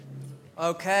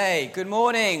Okay, good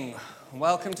morning.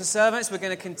 Welcome to service. We're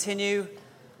going to continue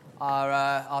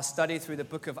our study through the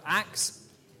book of Acts.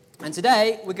 And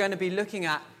today we're going to be looking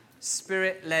at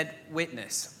Spirit-led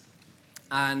witness.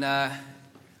 And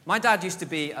my dad used to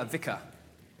be a vicar.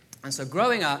 And so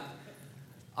growing up,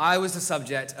 I was the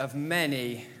subject of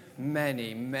many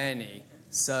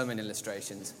sermon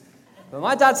illustrations. But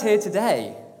my dad's here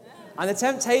today. And the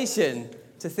temptation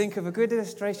to think of a good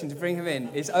illustration to bring him in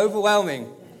is overwhelming.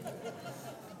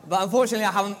 But unfortunately,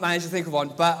 I haven't managed to think of one.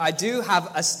 But I do have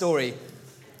a story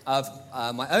of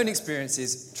my own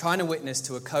experiences trying to witness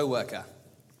to a co-worker.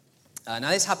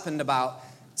 Now, this happened about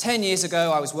 10 years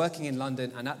ago. I was working in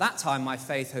London, and at that time, my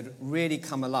faith had really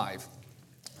come alive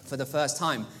for the first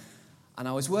time. And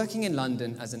I was working in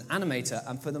London as an animator,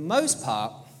 and for the most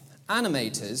part,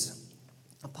 animators,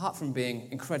 apart from being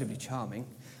incredibly charming,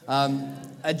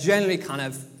 are generally kind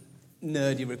of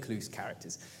nerdy recluse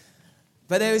characters.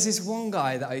 But there was this one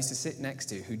guy that I used to sit next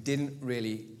to who didn't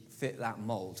really fit that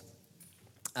mold.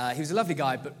 He was a lovely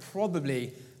guy, but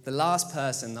probably the last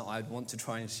person that I'd want to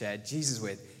try and share Jesus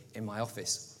with in my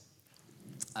office.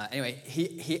 Anyway,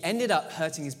 he ended up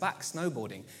hurting his back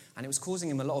snowboarding, and it was causing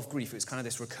him a lot of grief. It was kind of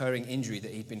this recurring injury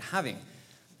that he'd been having.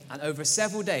 And over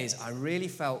several days, I really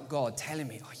felt God telling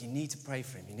me, you need to pray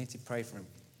for him, you need to pray for him.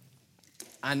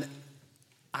 And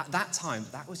at that time,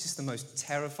 that was just the most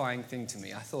terrifying thing to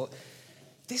me. I thought,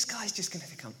 this guy's just going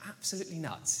to become absolutely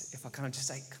nuts if I kind of just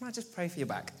say, can I just pray for your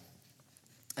back?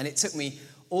 And it took me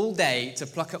all day to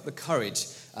pluck up the courage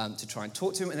to try and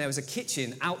talk to him. And there was a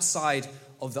kitchen outside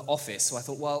of the office. So I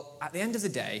thought, well, at the end of the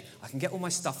day, I can get all my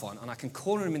stuff on and I can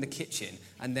corner him in the kitchen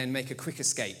and then make a quick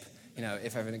escape,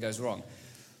 if everything goes wrong.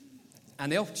 And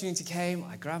the opportunity came.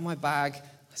 I grabbed my bag.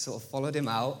 I sort of followed him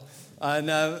out. And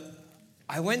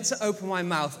I went to open my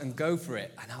mouth and go for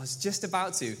it. And I was just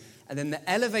about to. And then the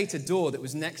elevator door that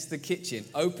was next to the kitchen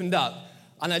opened up,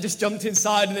 and I just jumped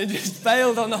inside and then just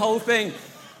bailed on the whole thing.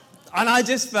 And I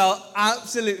just felt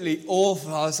absolutely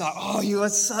awful. I was like, you are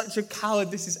such a coward.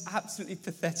 This is absolutely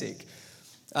pathetic.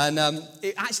 And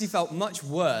it actually felt much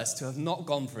worse to have not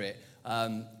gone for it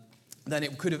than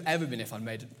it could have ever been if I'd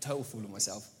made a total fool of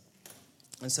myself.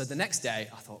 And so the next day,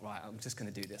 I thought, right, I'm just going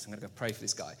to do this. I'm going to go pray for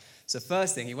this guy. So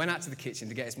first thing, he went out to the kitchen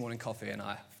to get his morning coffee, and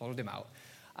I followed him out.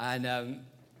 And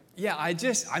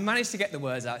I managed to get the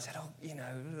words out. I said,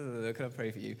 can I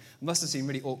pray for you? It must have seemed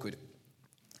really awkward.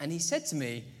 And he said to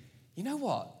me, you know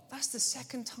what? That's the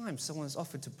second time someone's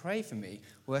offered to pray for me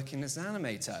working as an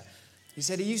animator. He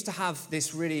said he used to have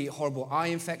this really horrible eye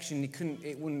infection.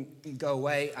 It wouldn't go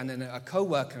away. And then a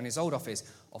co-worker in his old office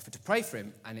offered to pray for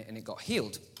him, and it got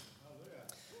healed.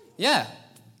 Yeah.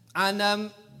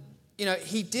 And,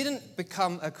 he didn't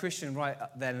become a Christian right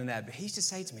then and there, but he used to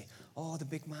say to me, the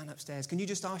big man upstairs, can you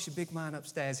just ask your big man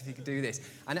upstairs if he could do this?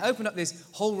 And it opened up this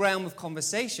whole realm of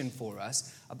conversation for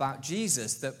us about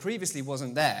Jesus that previously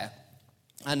wasn't there.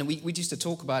 And we used to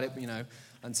talk about it,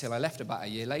 until I left about a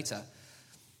year later.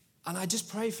 And I just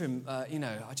pray for him,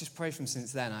 I just pray for him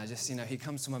since then. I just, he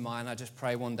comes to my mind. I just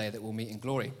pray one day that we'll meet in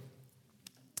glory.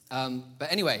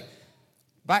 But anyway,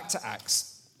 back to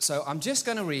Acts. So I'm just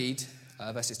going to read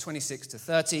verses 26 to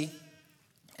 30,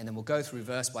 and then we'll go through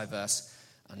verse by verse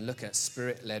and look at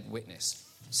Spirit-led witness.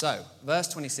 So, verse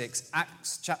 26,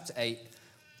 Acts chapter 8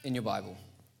 in your Bible.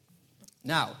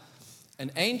 Now,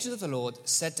 an angel of the Lord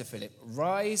said to Philip,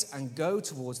 "Rise and go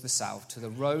towards the south to the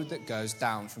road that goes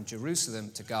down from Jerusalem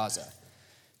to Gaza.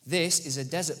 This is a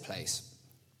desert place."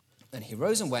 And he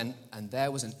rose and went, and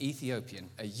there was an Ethiopian,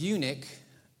 a eunuch,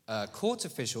 a court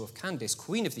official of Candace,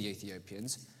 queen of the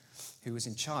Ethiopians, who was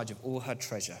in charge of all her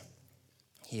treasure.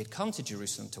 He had come to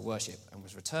Jerusalem to worship and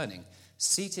was returning,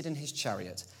 seated in his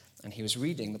chariot, and he was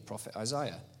reading the prophet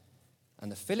Isaiah.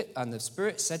 And the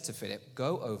Spirit said to Philip,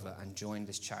 "Go over and join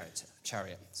this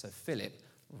chariot." So Philip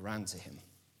ran to him.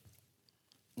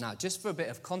 Now, just for a bit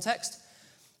of context,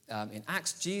 in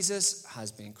Acts, Jesus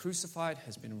has been crucified,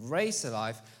 has been raised to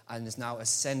life, and is now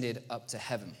ascended up to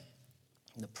heaven.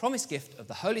 And the promised gift of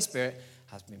the Holy Spirit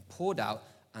has been poured out,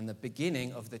 and the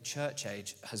beginning of the church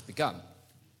age has begun.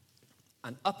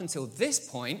 And up until this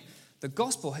point, the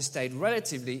gospel has stayed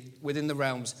relatively within the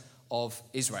realms of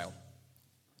Israel.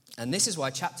 And this is why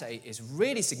chapter 8 is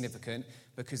really significant,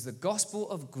 because the gospel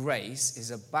of grace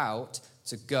is about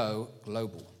to go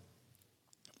global.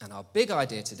 And our big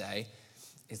idea today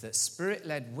is that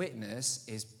Spirit-led witness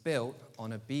is built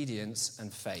on obedience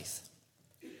and faith.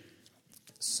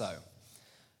 So,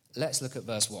 let's look at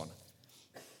verse 1.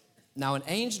 Now an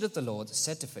angel of the Lord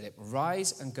said to Philip,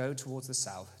 "Rise and go towards the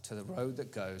south to the road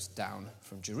that goes down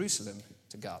from Jerusalem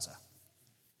to Gaza."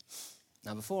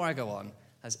 Now before I go on,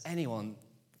 has anyone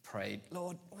prayed,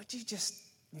 Lord, would you just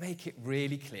make it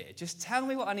really clear? Just tell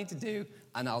me what I need to do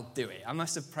and I'll do it. I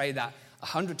must have prayed that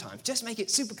 100 times. Just make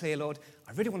it super clear, Lord.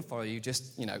 I really want to follow you.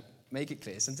 Just, make it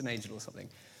clear. Send an angel or something.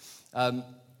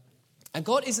 And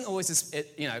God isn't always,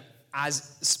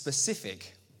 as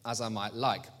specific as I might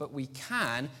like, but we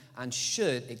can and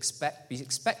should be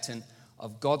expectant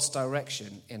of God's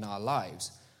direction in our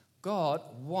lives. God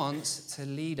wants to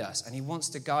lead us and he wants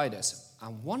to guide us.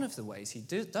 And one of the ways he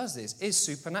does this is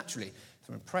supernaturally,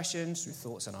 through impressions, through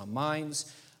thoughts in our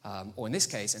minds, or in this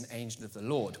case, an angel of the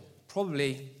Lord,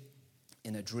 probably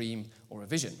in a dream or a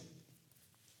vision.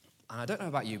 And I don't know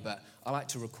about you, but I like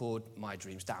to record my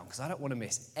dreams down because I don't want to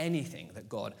miss anything that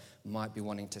God might be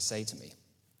wanting to say to me.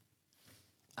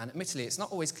 And admittedly, it's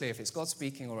not always clear if it's God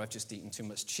speaking or I've just eaten too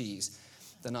much cheese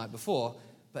the night before,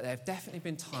 but there have definitely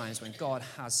been times when God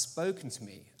has spoken to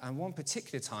me. And one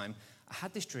particular time, I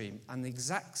had this dream, and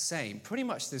pretty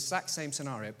much the exact same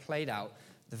scenario played out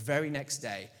the very next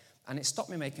day. And it stopped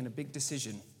me making a big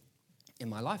decision in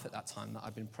my life at that time that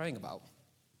I've been praying about.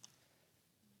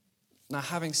 Now,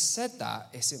 having said that,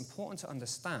 it's important to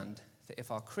understand that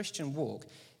if our Christian walk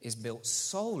is built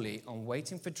solely on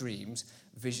waiting for dreams,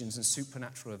 visions, and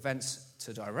supernatural events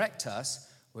to direct us,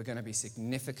 we're going to be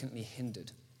significantly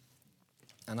hindered.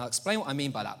 And I'll explain what I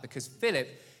mean by that, because Philip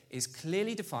is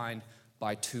clearly defined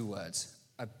by two words: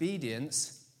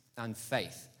 obedience and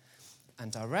faith.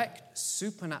 And direct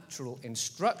supernatural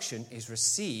instruction is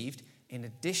received in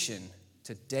addition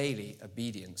to daily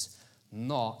obedience,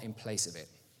 not in place of it.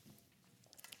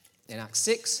 In Acts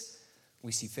 6,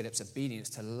 we see Philip's obedience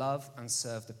to love and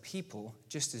serve the people,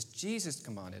 just as Jesus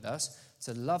commanded us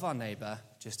to love our neighbor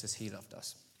just as he loved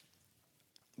us.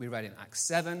 We read in Acts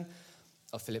 7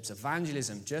 of Philip's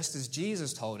evangelism, just as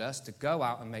Jesus told us to go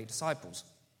out and make disciples.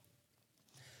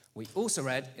 We also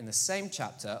read in the same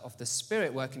chapter of the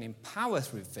Spirit working in power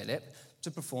through Philip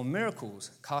to perform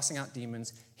miracles, casting out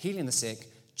demons, healing the sick,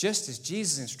 just as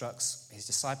Jesus instructs his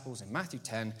disciples in Matthew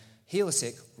 10, heal the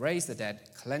sick, raise the dead,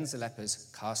 cleanse the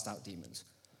lepers, cast out demons.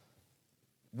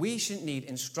 We shouldn't need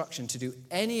instruction to do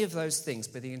any of those things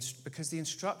because the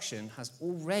instruction has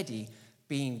already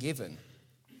been given.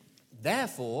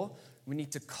 Therefore, we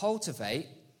need to cultivate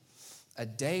a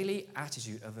daily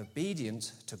attitude of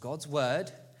obedience to God's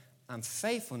word and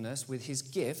faithfulness with his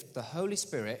gift, the Holy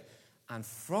Spirit, and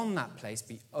from that place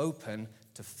be open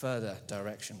to further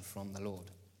direction from the Lord.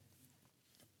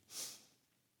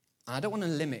 And I don't want to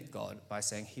limit God by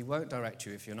saying he won't direct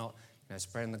you if you're not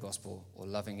spreading the gospel or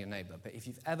loving your neighbor. But if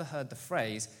you've ever heard the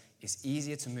phrase, it's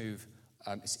easier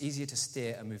to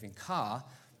steer a moving car,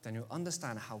 then you'll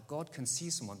understand how God can see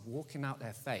someone walking out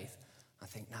their faith and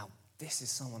think, now, this is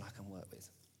someone I can work with.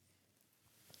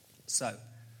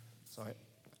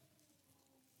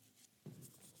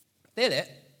 Philip,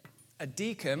 a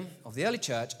deacon of the early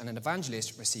church and an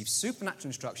evangelist, received supernatural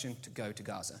instruction to go to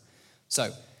Gaza.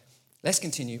 So, let's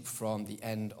continue from the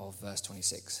end of verse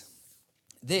 26.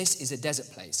 This is a desert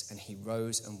place, and he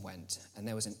rose and went. And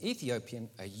there was an Ethiopian,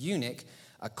 a eunuch,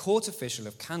 a court official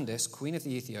of Candace, queen of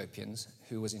the Ethiopians,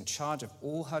 who was in charge of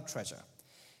all her treasure.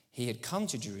 He had come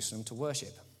to Jerusalem to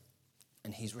worship,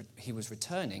 and he was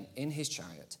returning in his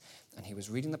chariot, and he was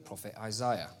reading the prophet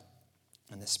Isaiah.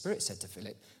 And the Spirit said to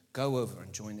Philip, go over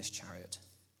and join this chariot.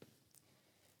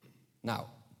 Now,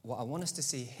 what I want us to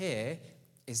see here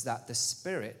is that the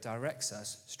Spirit directs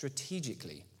us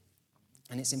strategically.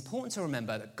 And it's important to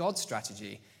remember that God's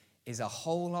strategy is a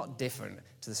whole lot different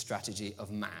to the strategy of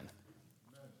man.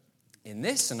 In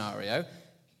this scenario,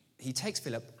 he takes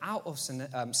Philip out of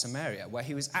Samaria, where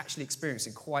he was actually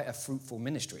experiencing quite a fruitful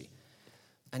ministry.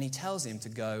 And he tells him to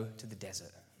go to the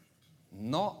desert.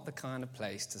 Not the kind of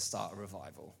place to start a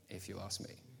revival, if you ask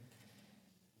me.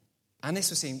 And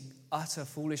this would seem utter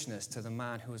foolishness to the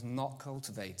man who has not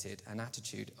cultivated an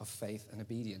attitude of faith and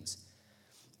obedience.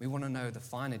 We want to know the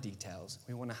finer details.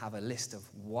 We want to have a list of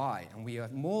why. And we are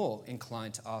more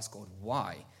inclined to ask God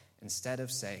why instead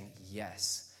of saying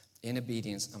yes in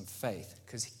obedience and faith,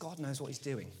 because God knows what he's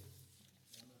doing.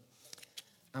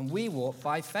 And we walk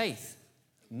by faith,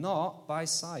 not by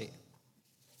sight.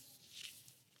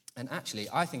 And actually,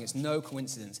 I think it's no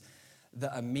coincidence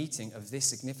that a meeting of this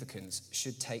significance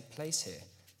should take place here,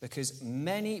 because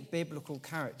many biblical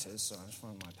characters, I'll just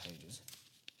find my pages.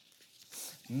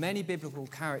 Many biblical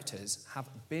characters have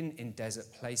been in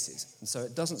desert places, and so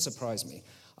it doesn't surprise me.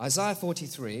 Isaiah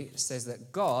 43 says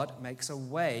that God makes a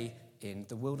way in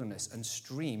the wilderness and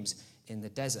streams in the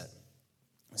desert.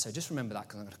 And so just remember that,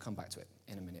 because I'm going to come back to it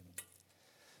in a minute.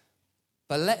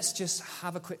 But let's just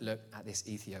have a quick look at this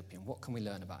Ethiopian. What can we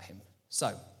learn about him?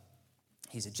 So,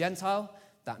 he's a Gentile.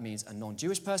 That means a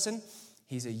non-Jewish person.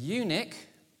 He's a eunuch,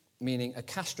 meaning a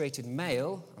castrated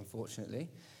male, unfortunately,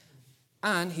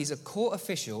 and he's a court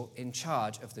official in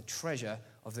charge of the treasure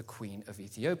of the Queen of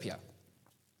Ethiopia.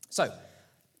 So,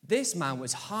 this man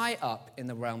was high up in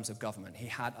the realms of government. He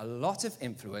had a lot of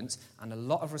influence and a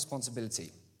lot of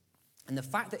responsibility. And the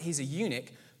fact that he's a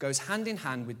eunuch goes hand in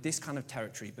hand with this kind of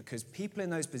territory, because people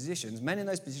in those positions, men in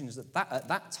those positions at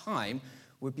that time,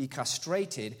 would be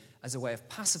castrated as a way of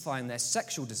pacifying their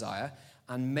sexual desire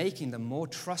and making them more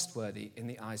trustworthy in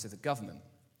the eyes of the government.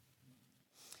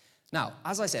 Now,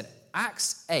 as I said,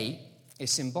 Acts 8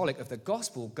 is symbolic of the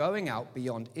gospel going out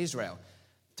beyond Israel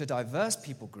to diverse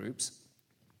people groups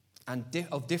and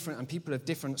people of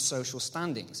different social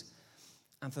standings.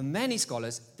 And for many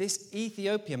scholars, this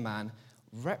Ethiopian man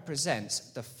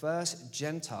represents the first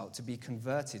Gentile to be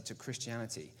converted to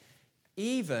Christianity,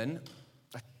 even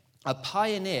a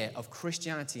pioneer of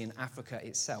Christianity in Africa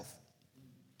itself.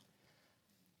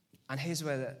 And here's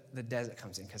where the desert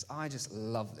comes in, because I just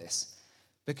love this.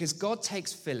 Because God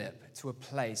takes Philip to a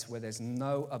place where there's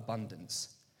no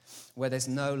abundance, where there's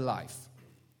no life.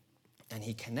 And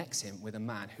he connects him with a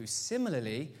man who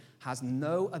similarly has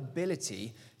no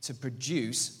ability to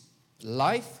produce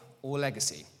life or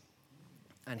legacy.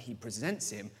 And he presents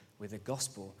him with the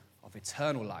gospel of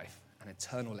eternal life and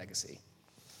eternal legacy.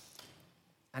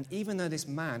 And even though this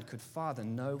man could father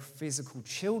no physical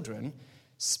children,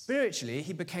 spiritually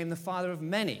he became the father of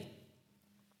many,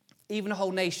 even a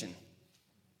whole nation.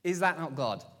 Is that not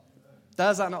God?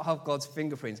 Does that not have God's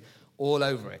fingerprints all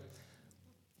over it?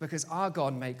 Because our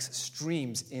God makes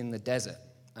streams in the desert,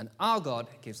 and our God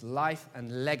gives life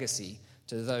and legacy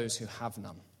to those who have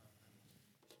none.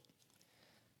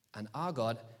 And our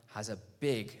God has a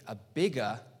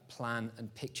bigger plan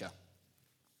and picture.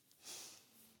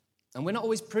 And we're not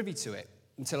always privy to it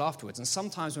until afterwards, and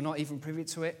sometimes we're not even privy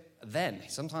to it then.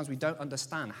 Sometimes we don't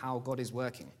understand how God is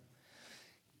working.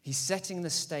 He's setting the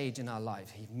stage in our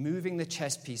life. He's moving the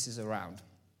chess pieces around.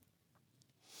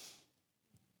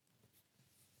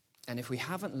 And if we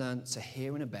haven't learned to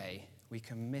hear and obey, we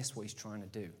can miss what he's trying to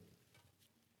do.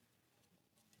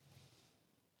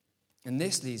 And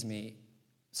this leads me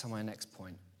to my next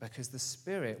point, because the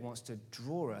Spirit wants to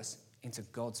draw us into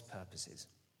God's purposes.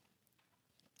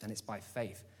 And it's by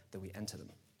faith that we enter them.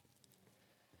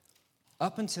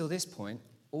 Up until this point,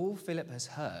 all Philip has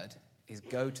heard is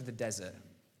go to the desert,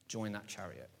 join that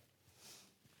chariot.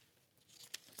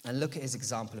 And look at his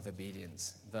example of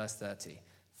obedience. Verse 30.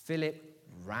 Philip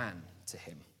ran to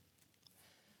him.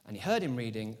 And he heard him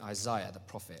reading Isaiah the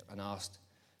prophet and asked,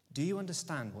 "Do you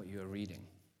understand what you are reading?"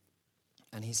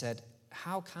 And he said,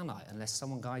 "How can I unless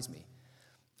someone guides me?"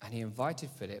 And he invited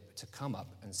Philip to come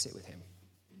up and sit with him.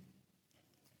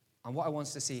 And what I want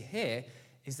us to see here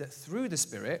is that through the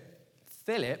Spirit,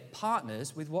 Philip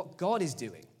partners with what God is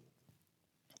doing.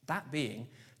 That being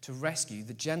to rescue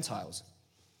the Gentiles.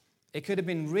 It could have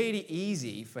been really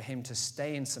easy for him to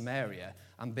stay in Samaria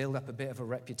and build up a bit of a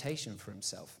reputation for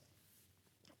himself.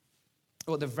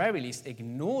 Or at the very least,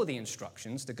 ignore the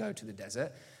instructions to go to the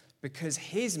desert because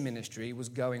his ministry was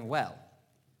going well.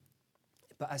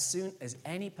 But as soon as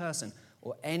any person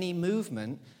or any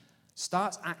movement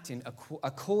starts acting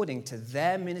according to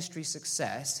their ministry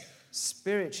success,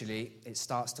 spiritually it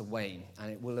starts to wane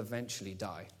and it will eventually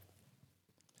die.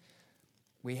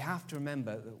 We have to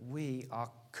remember that we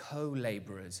are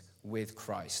co-laborers with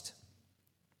Christ.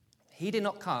 He did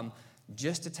not come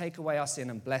just to take away our sin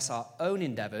and bless our own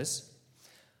endeavors,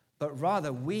 but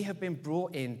rather we have been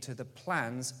brought into the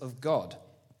plans of God.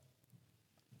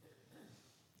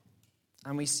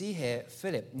 And we see here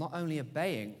Philip not only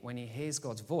obeying when he hears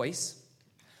God's voice,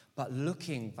 but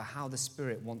looking for how the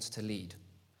Spirit wants to lead.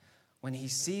 When he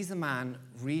sees the man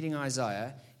reading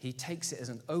Isaiah, he takes it as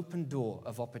an open door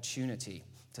of opportunity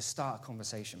to start a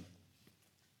conversation.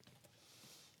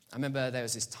 I remember there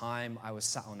was this time I was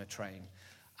sat on a train,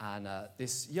 and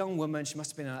this young woman, she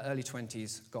must have been in her early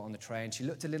 20s, got on the train. She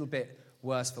looked a little bit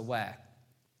worse for wear.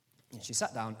 And she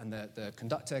sat down, and the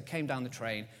conductor came down the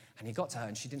train, and he got to her,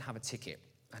 and she didn't have a ticket.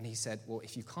 And he said, "Well,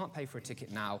 if you can't pay for a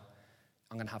ticket now,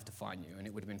 I'm going to have to fine you." And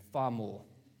it would have been far more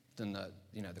than the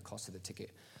cost of the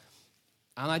ticket.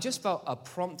 And I just felt a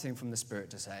prompting from the Spirit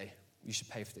to say, "You should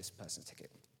pay for this person's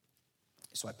ticket."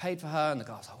 So I paid for her, and the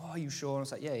guy was like, "Oh, are you sure?" And I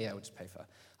was like, yeah, I'll just pay for her.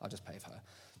 I'll just pay for her.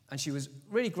 And she was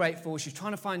really grateful. She was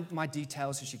trying to find my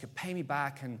details so she could pay me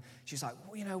back. And she was like,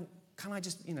 "Well, can I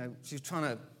just, she was trying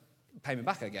to pay me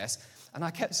back, I guess. And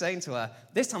I kept saying to her,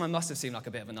 this time I must have seemed like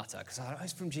a bit of a nutter, because I was like, "Oh,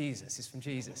 it's from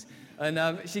Jesus.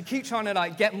 And she kept trying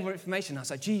to get more information. I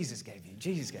was like, Jesus gave you.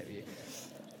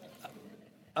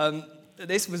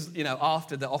 This was,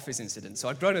 after the office incident, so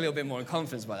I'd grown a little bit more in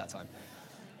confidence by that time.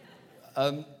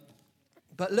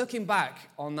 But looking back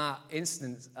on that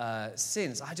incident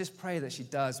since, I just pray that she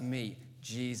does meet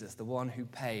Jesus, the one who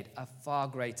paid a far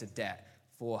greater debt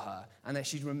for her, and that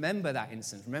she'd remember that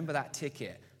incident, remember that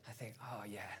ticket. I think, oh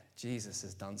yeah, Jesus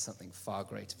has done something far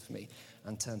greater for me,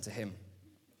 and turn to him.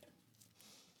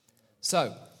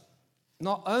 So,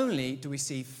 not only do we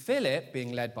see Philip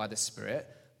being led by the Spirit,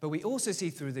 but we also see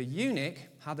through the eunuch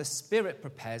how the Spirit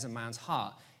prepares a man's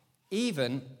heart,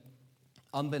 even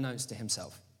unbeknownst to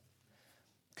himself.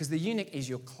 Because the eunuch is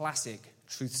your classic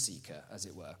truth seeker, as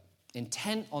it were,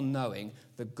 intent on knowing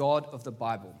the God of the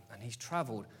Bible. And he's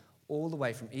traveled all the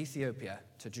way from Ethiopia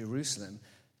to Jerusalem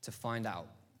to find out.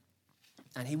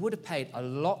 And he would have paid a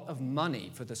lot of money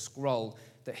for the scroll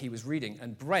that he was reading.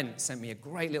 And Brent sent me a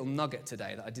great little nugget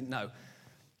today that I didn't know.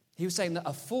 He was saying that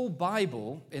a full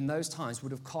Bible in those times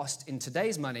would have cost, in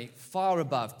today's money, far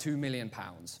above £2 million.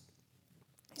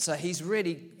 So he's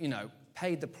really,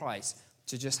 paid the price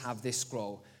to just have this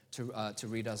scroll to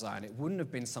read Isaiah. And it wouldn't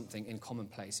have been something in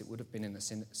commonplace. It would have been in the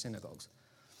synagogues.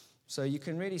 So you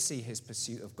can really see his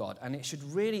pursuit of God. And it should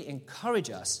really encourage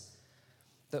us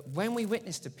that when we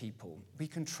witness to people, we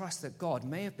can trust that God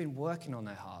may have been working on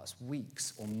their hearts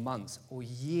weeks or months or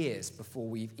years before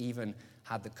we've even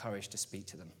had the courage to speak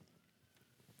to them.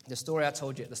 The story I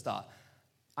told you at the start,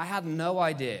 I had no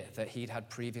idea that he'd had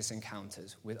previous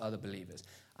encounters with other believers.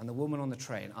 And the woman on the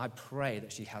train, I pray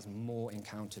that she has more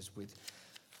encounters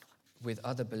with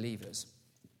other believers.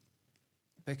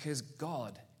 Because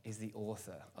God is the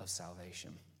author of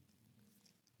salvation.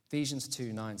 Ephesians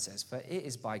 2:9 says, "For it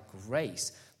is by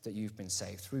grace that you've been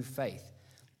saved through faith,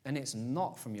 and it's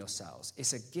not from yourselves.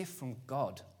 It's a gift from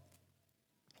God,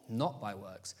 not by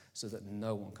works, so that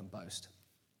no one can boast."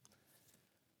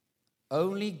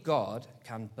 Only God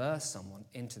can birth someone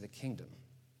into the kingdom.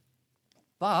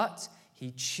 But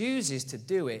he chooses to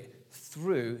do it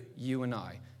through you and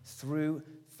I, through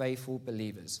faithful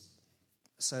believers.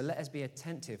 So let us be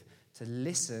attentive to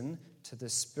listen to the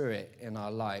Spirit in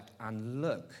our life and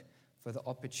look for the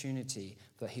opportunity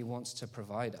that he wants to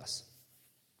provide us.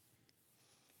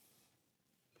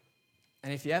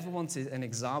 And if you ever wanted an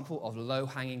example of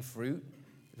low-hanging fruit,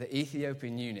 the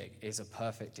Ethiopian eunuch is a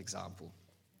perfect example.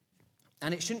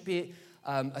 And it shouldn't be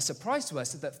a surprise to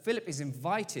us that Philip is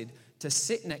invited to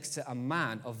sit next to a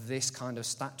man of this kind of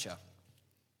stature.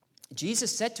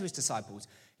 Jesus said to his disciples,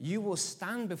 "You will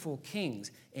stand before kings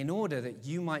in order that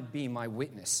you might be my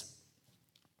witness."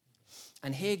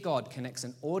 And here God connects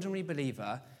an ordinary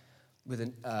believer with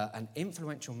an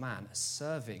influential man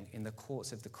serving in the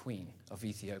courts of the Queen of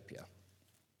Ethiopia.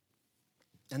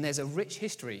 And there's a rich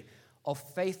history of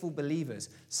faithful believers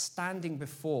standing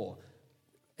before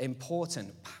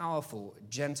important, powerful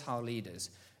Gentile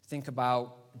leaders. Think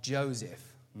about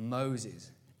Joseph, Moses,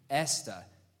 Esther,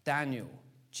 Daniel,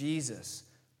 Jesus,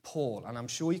 Paul, and I'm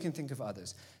sure you can think of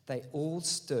others. They all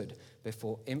stood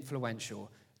before influential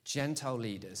Gentile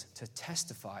leaders to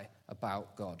testify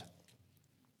about God.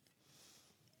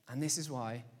 And this is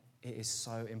why it is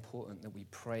so important that we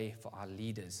pray for our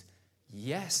leaders.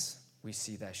 Yes, we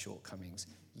see their shortcomings.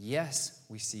 Yes,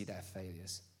 we see their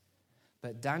failures.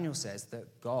 But Daniel says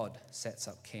that God sets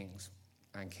up kings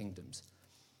and kingdoms.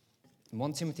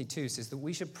 1 Timothy 2 says that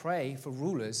we should pray for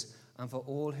rulers and for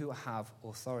all who have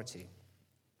authority.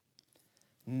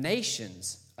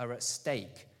 Nations are at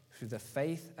stake through the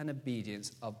faith and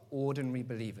obedience of ordinary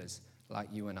believers like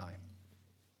you and I.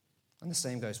 And the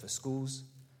same goes for schools,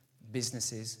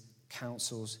 businesses,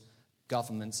 councils,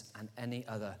 governments, and any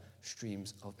other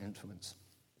streams of influence.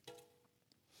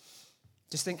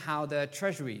 Just think how the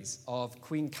treasuries of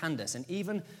Queen Candace and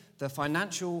even the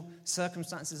financial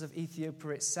circumstances of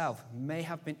Ethiopia itself may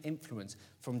have been influenced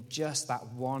from just that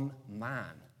one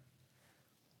man.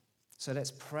 So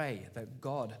let's pray that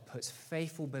God puts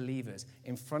faithful believers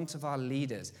in front of our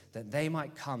leaders, that they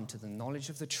might come to the knowledge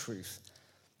of the truth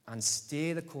and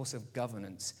steer the course of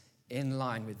governance in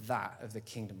line with that of the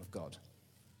kingdom of God.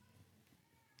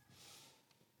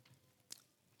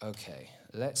 Okay,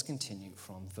 let's continue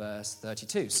from verse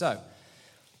 32. So,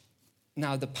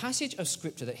 now the passage of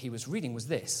scripture that he was reading was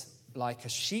this: "Like a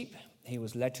sheep he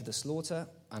was led to the slaughter,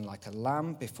 and like a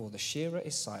lamb before the shearer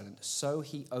is silent, so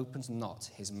he opens not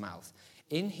his mouth.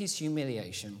 In his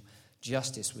humiliation,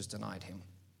 justice was denied him.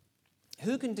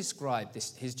 Who can describe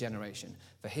his generation?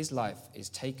 For his life is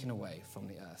taken away from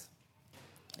the earth."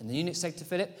 And the eunuch said to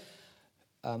Philip,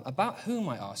 "About whom,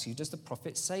 I ask you, does the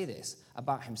prophet say this?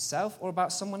 About himself or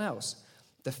about someone else?"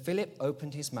 The Philip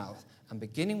opened his mouth, and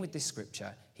beginning with this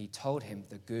scripture, he told him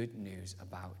the good news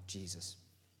about Jesus.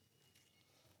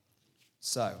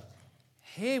 So,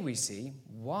 here we see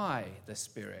why the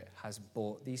Spirit has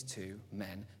brought these two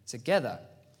men together.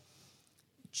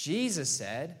 Jesus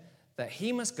said that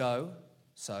he must go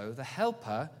so the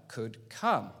Helper could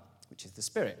come, which is the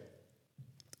Spirit,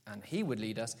 and he would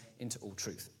lead us into all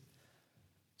truth.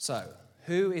 So,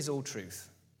 who is all truth?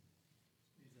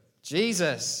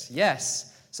 Jesus,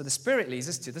 yes. So the Spirit leads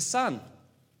us to the Son.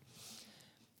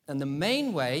 And the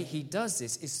main way he does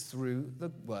this is through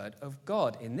the Word of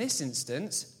God. In this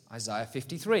instance, Isaiah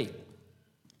 53,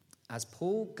 as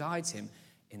Paul guides him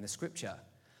in the Scripture.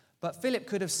 But Philip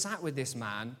could have sat with this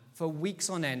man for weeks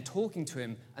on end, talking to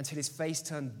him until his face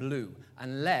turned blue,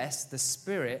 unless the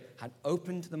Spirit had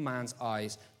opened the man's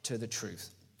eyes to the truth.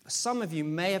 Some of you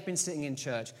may have been sitting in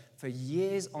church for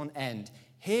years on end,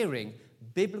 hearing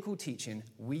biblical teaching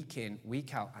week in,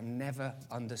 week out, and never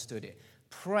understood it.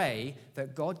 Pray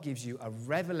that God gives you a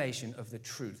revelation of the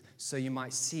truth so you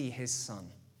might see his Son.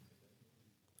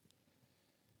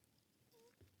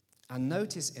 And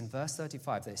notice in verse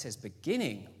 35 that it says,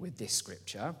 beginning with this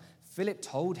scripture, Philip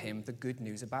told him the good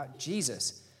news about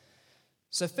Jesus.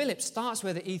 So Philip starts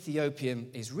where the Ethiopian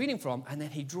is reading from, and then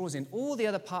he draws in all the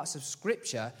other parts of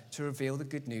scripture to reveal the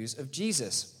good news of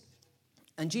Jesus.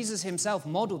 And Jesus himself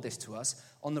modeled this to us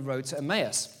on the road to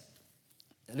Emmaus.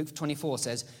 Luke 24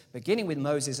 says, beginning with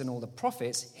Moses and all the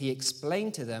prophets, he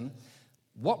explained to them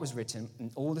what was written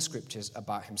in all the scriptures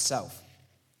about himself.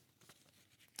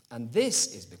 And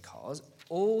this is because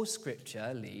all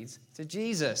scripture leads to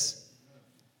Jesus.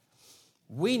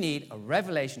 We need a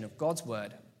revelation of God's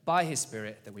word by his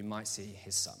Spirit that we might see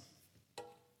his Son.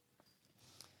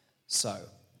 So,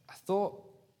 I thought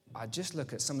I'd just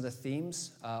look at some of the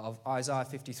themes of Isaiah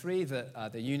 53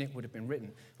 that the eunuch would have been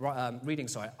reading.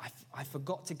 I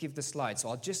forgot to give the slide, so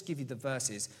I'll just give you the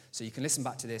verses so you can listen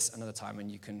back to this another time and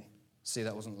you can see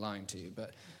that I wasn't lying to you.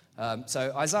 But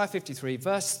so Isaiah 53,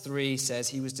 verse 3 says,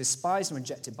 he was despised and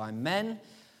rejected by men.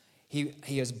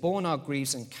 He has borne our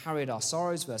griefs and carried our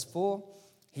sorrows. Verse 4,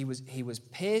 he was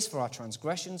pierced for our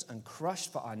transgressions and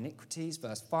crushed for our iniquities.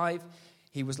 Verse 5,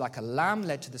 he was like a lamb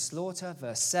led to the slaughter.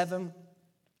 Verse 7,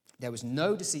 there was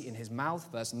no deceit in his mouth.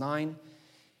 Verse 9,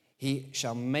 he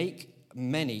shall make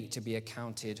many to be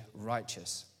accounted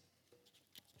righteous.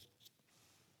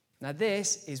 Now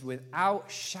this is without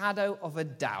shadow of a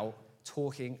doubt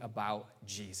talking about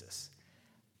Jesus.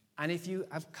 And if you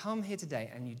have come here today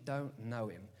and you don't know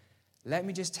him, let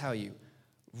me just tell you,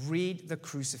 read the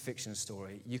crucifixion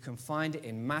story. You can find it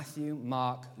in Matthew,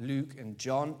 Mark, Luke, and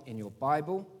John in your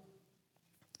Bible.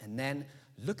 And then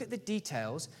look at the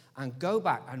details and go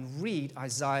back and read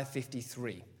Isaiah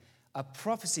 53, a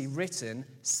prophecy written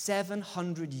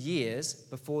 700 years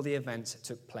before the event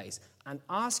took place. And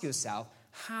ask yourself,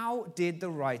 how did the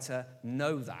writer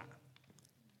know that?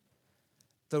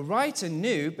 The writer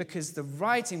knew because the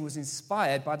writing was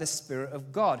inspired by the Spirit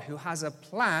of God, who has a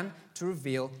plan to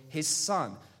reveal his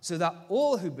Son, so that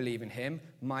all who believe in him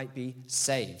might be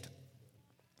saved.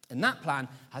 And that plan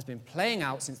has been playing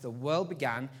out since the world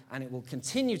began, and it will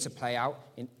continue to play out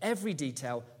in every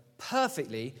detail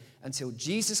perfectly until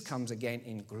Jesus comes again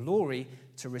in glory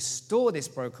to restore this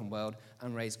broken world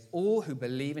and raise all who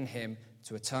believe in him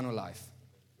to eternal life.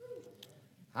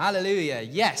 Hallelujah.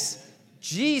 Yes.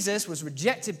 Jesus was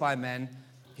rejected by men,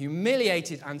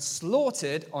 humiliated and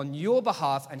slaughtered on your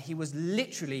behalf, and he was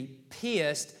literally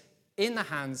pierced in the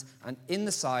hands and in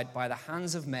the side by the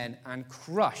hands of men and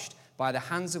crushed by the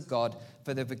hands of God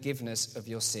for the forgiveness of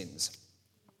your sins.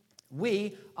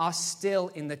 We are still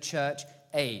in the church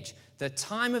age. The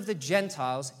time of the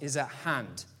Gentiles is at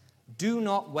hand. Do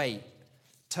not wait.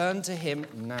 Turn to him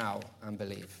now and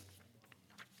believe.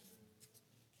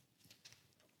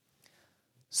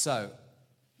 So,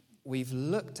 we've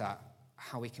looked at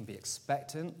how we can be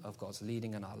expectant of God's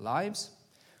leading in our lives.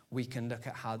 We've looked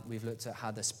at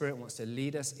how the Spirit wants to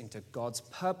lead us into God's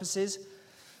purposes.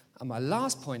 And my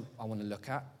last point I want to look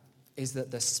at is that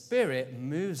the Spirit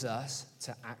moves us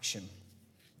to action.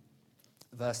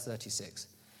 Verse 36.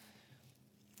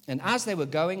 And as they were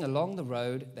going along the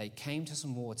road, they came to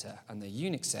some water, and the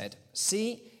eunuch said,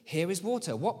 "See, here is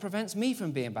water. What prevents me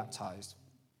from being baptized?"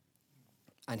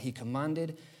 And he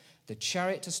commanded the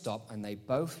chariot to stop, and they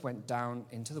both went down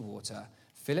into the water,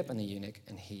 Philip and the eunuch,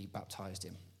 and he baptized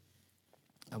him.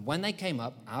 And when they came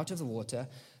up out of the water,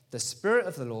 the Spirit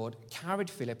of the Lord carried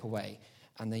Philip away,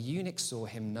 and the eunuch saw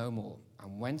him no more,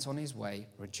 and went on his way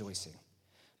rejoicing.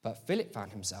 But Philip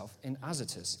found himself in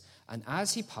Azotus, and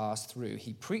as he passed through,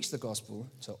 he preached the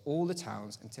gospel to all the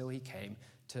towns until he came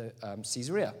to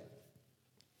Caesarea.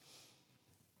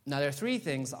 Now, there are three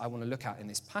things that I want to look at in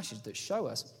this passage that show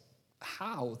us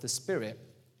how the Spirit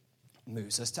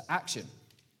moves us to action.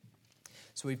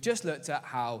 So we've just looked at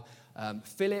how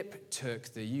Philip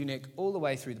took the eunuch all the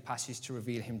way through the passage to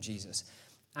reveal him Jesus.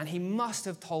 And he must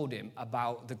have told him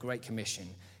about the Great Commission.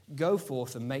 Go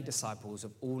forth and make disciples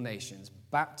of all nations,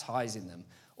 baptizing them,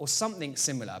 or something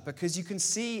similar, because you can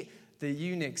see the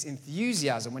eunuch's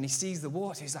enthusiasm when he sees the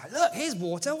water. He's like, look, here's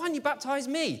water, why don't you baptize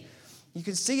me? You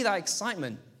can see that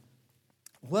excitement.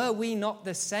 Were we not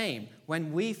the same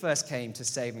when we first came to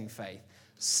saving faith?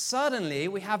 Suddenly,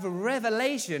 we have a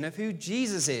revelation of who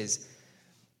Jesus is.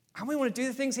 And we want to do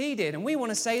the things he did, and we want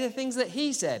to say the things that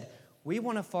he said. We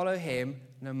want to follow him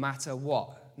no matter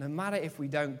what, no matter if we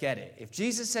don't get it. If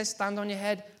Jesus says, stand on your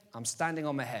head, I'm standing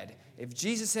on my head. If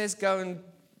Jesus says, go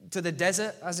to the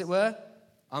desert, as it were,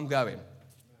 I'm going.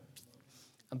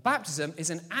 And baptism is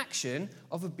an action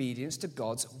of obedience to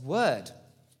God's word.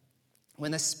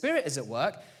 When the Spirit is at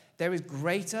work, there is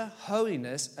greater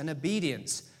holiness and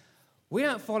obedience. We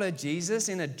don't follow Jesus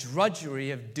in a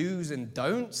drudgery of do's and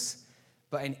don'ts,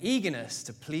 but in eagerness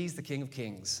to please the King of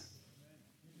Kings.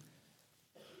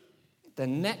 The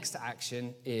next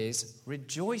action is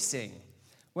rejoicing.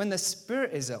 When the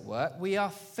Spirit is at work, we are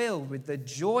filled with the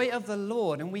joy of the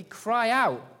Lord and we cry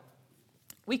out.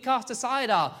 We cast aside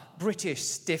our British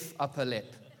stiff upper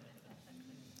lip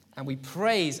and we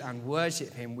praise and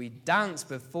worship him. We dance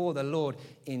before the Lord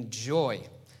in joy,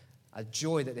 a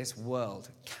joy that this world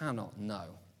cannot know.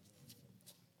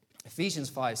 Ephesians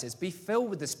 5 says, be filled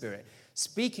with the Spirit,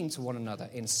 speaking to one another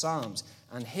in psalms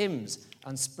and hymns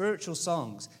and spiritual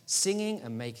songs, singing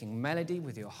and making melody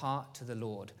with your heart to the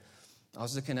Lord. I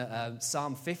was looking at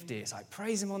Psalm 50. It's like,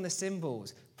 praise him on the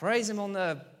cymbals, praise him on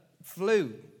the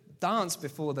flute, dance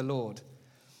before the Lord.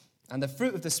 And the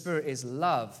fruit of the Spirit is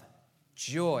love,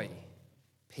 joy,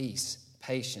 peace,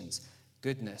 patience,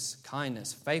 goodness,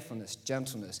 kindness, faithfulness,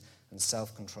 gentleness, and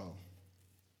self-control.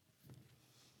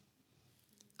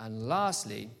 And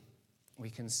lastly, we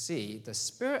can see the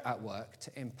Spirit at work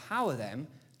to empower them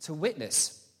to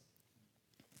witness.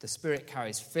 The Spirit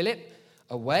carries Philip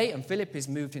away, and Philip is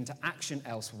moved into action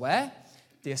elsewhere.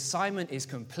 The assignment is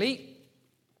complete,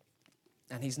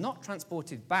 and he's not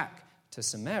transported back to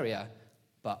Samaria,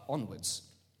 but onwards.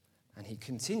 And he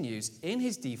continues in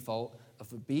his default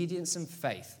of obedience and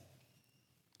faith,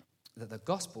 that the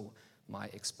gospel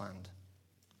might expand.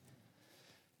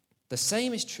 The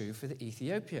same is true for the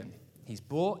Ethiopian. He's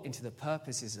brought into the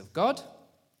purposes of God.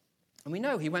 And we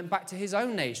know he went back to his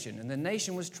own nation, and the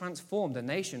nation was transformed. The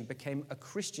nation became a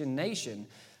Christian nation,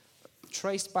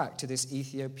 traced back to this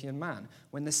Ethiopian man.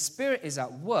 When the Spirit is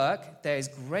at work, there is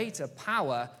greater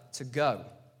power to go.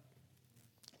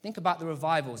 Think about the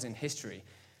revivals in history.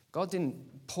 God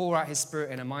didn't pour out his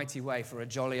Spirit in a mighty way for a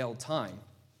jolly old time,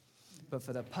 but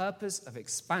for the purpose of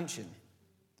expansion,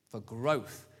 for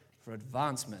growth, for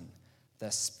advancement.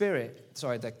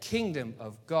 The kingdom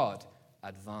of God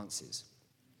advances.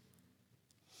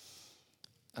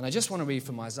 And I just want to read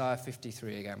from Isaiah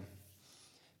 53 again.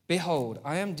 Behold,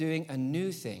 I am doing a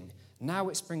new thing. Now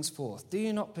it springs forth. Do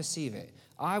you not perceive it?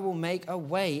 I will make a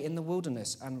way in the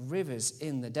wilderness and rivers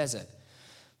in the desert.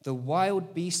 The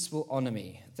wild beasts will honor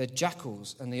me, the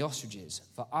jackals and the ostriches,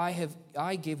 for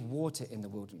I give water in the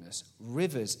wilderness,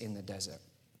 rivers in the desert,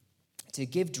 to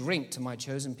give drink to my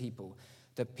chosen people,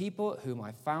 the people whom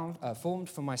I formed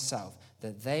for myself,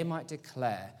 that they might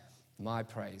declare my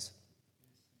praise.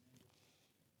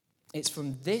 It's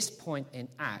from this point in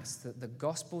Acts that the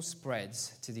gospel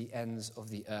spreads to the ends of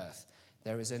the earth.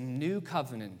 There is a new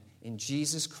covenant in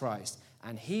Jesus Christ,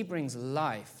 and he brings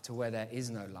life to where there is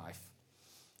no life.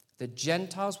 The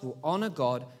Gentiles will honor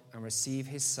God and receive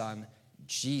his Son,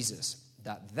 Jesus,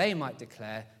 that they might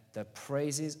declare the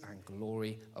praises and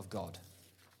glory of God.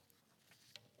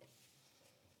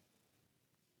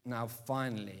 Now,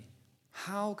 finally,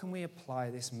 how can we apply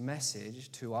this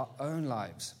message to our own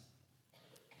lives?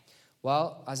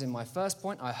 Well, as in my first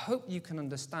point, I hope you can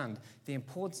understand the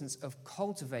importance of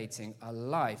cultivating a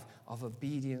life of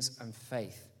obedience and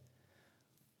faith.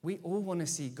 We all want to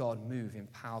see God move in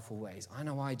powerful ways. I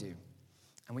know I do.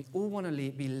 And we all want to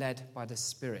be led by the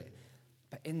Spirit.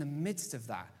 But in the midst of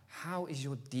that, how is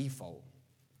your default?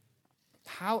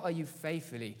 How are you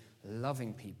faithfully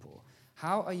loving people?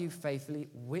 How are you faithfully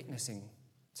witnessing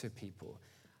to people?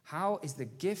 How is the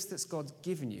gifts that God's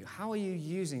given you, how are you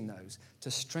using those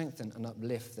to strengthen and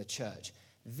uplift the church?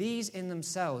 These in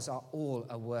themselves are all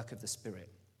a work of the Spirit.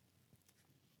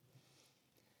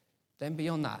 Then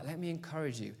beyond that, let me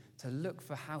encourage you to look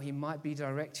for how he might be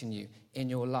directing you in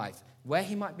your life, where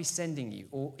he might be sending you,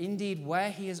 or indeed where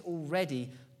he has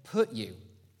already put you.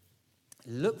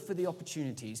 Look for the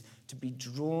opportunities to be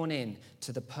drawn in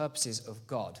to the purposes of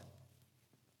God.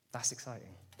 That's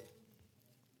exciting.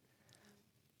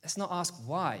 Let's not ask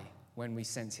why when we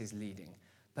sense his leading,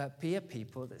 but be a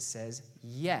people that says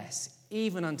yes,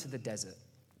 even unto the desert.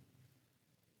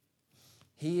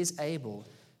 He is able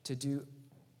to do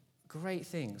great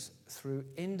things through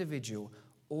individual,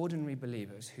 ordinary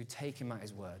believers who take him at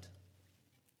his word.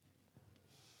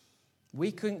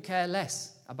 We couldn't care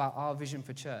less about our vision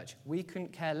for church. We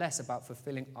couldn't care less about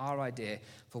fulfilling our idea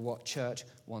for what church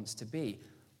wants to be.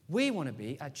 We want to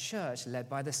be a church led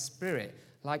by the Spirit,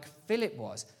 like Philip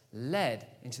was, led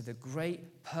into the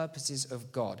great purposes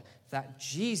of God, that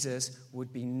Jesus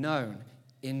would be known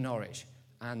in Norwich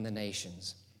and the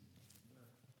nations.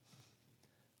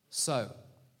 So,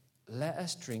 let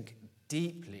us drink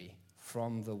deeply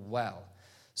from the well,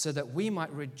 so that we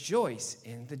might rejoice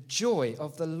in the joy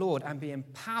of the Lord and be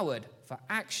empowered for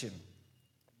action,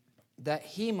 that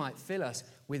he might fill us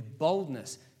with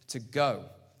boldness to go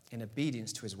in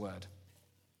obedience to his word.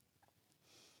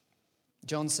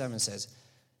 John 7 says,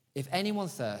 "If anyone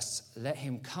thirsts, let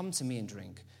him come to me and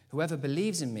drink. Whoever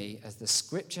believes in me, as the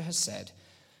scripture has said,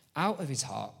 out of his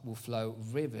heart will flow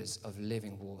rivers of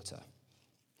living water."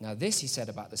 Now this he said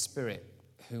about the Spirit,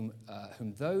 whom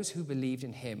those who believed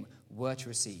in him were to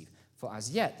receive. For as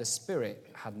yet the Spirit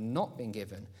had not been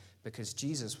given, because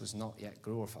Jesus was not yet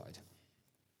glorified.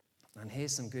 And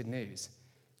here's some good news.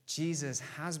 Jesus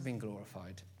has been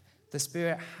glorified. The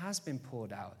Spirit has been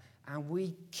poured out, and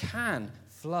we can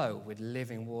flow with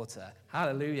living water.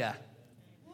 Hallelujah.